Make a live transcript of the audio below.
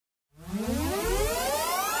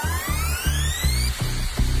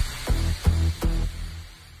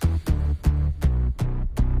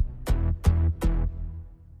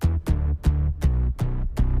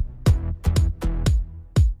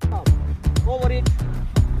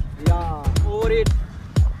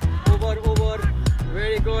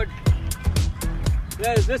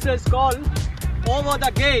Yes, this is called Over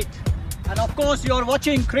the Gate. And of course, you're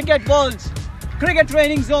watching Cricket World's Cricket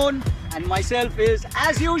Training Zone. And myself is,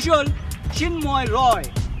 as usual, Chinmoy Roy.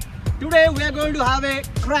 Today, we are going to have a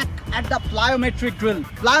crack at the plyometric drill.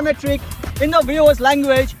 Plyometric, in the viewers'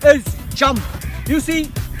 language, is jump. You see,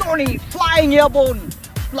 Tony flying airborne,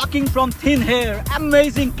 plucking from thin air.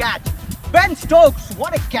 Amazing catch. Ben Stokes,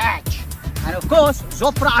 what a catch. And of course,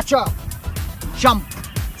 Zofra Archer, jump.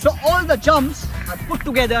 So all the jumps are put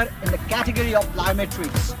together in the category of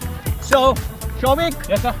plyometrics. So, Shobik,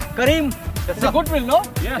 yes, sir. Kareem, it's a good drill, no?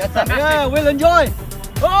 Yes, yes, yeah, we'll enjoy.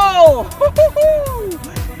 Oh,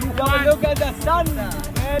 look at the sun.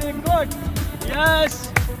 Very good.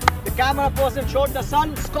 Yes, the camera person showed the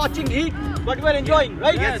sun, scorching heat, but we're enjoying,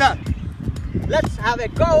 right? Yes, sir. Let's have a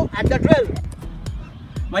go at the drill.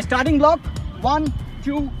 My starting block, 1,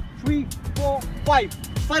 2, 3, 4, 5.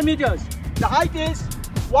 5 meters. The height is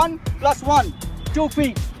 1 plus 1, 2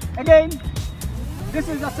 feet. Again, this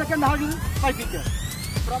is the second hurdle, 5 meters.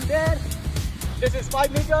 From there, this is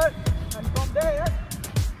 5 meters. And from there,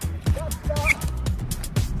 that's the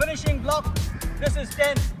finishing block. This is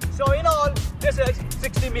 10. So in all, this is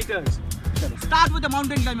 60 meters. Start with the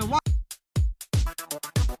mountain climber. 1.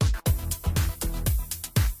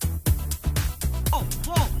 Oh,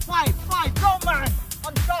 4, 5, 5. Go, man.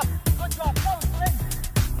 On top. Good job. Go, spin.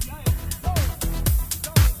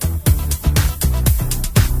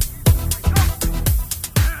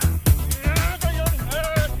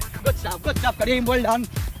 Good stuff, Kareem, well done.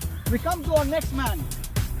 We come to our next man.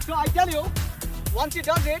 So I tell you, once he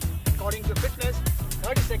does it, according to fitness,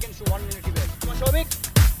 30 seconds to 1 minute event. Come on, Shobik.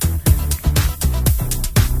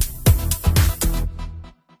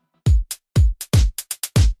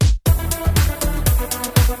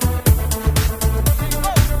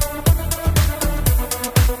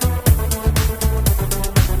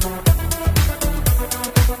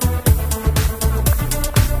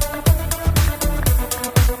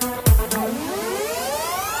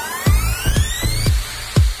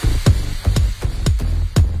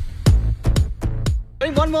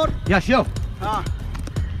 One more. Yeah, sure.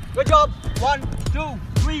 Good job. 1, 2,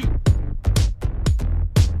 3.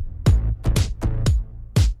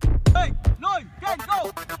 8, 9, 10,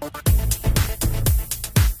 go.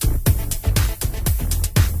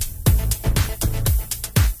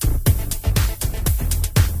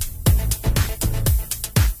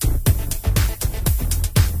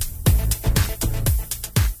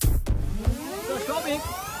 So, Shobik,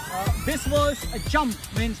 this was a jump,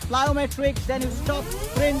 means plyometric, then you stop,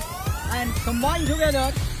 sprint and combine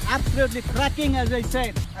together, absolutely cracking, as I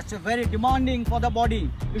said. That's a very demanding for the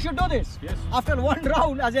body. You should do this. Yes. After one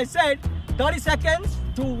round, as I said, 30 seconds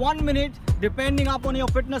to 1 minute, depending upon your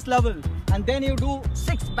fitness level. And then you do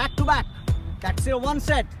 6 back to back. That's your 1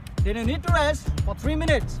 set. Then you need to rest for 3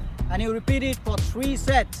 minutes and you repeat it for 3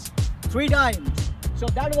 sets, 3 times. So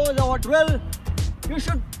that was our drill. You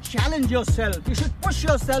should challenge yourself. You should push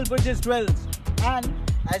yourself with these drills. And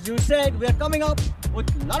as you said, we are coming up with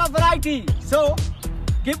a lot of variety. So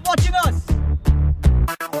keep watching us.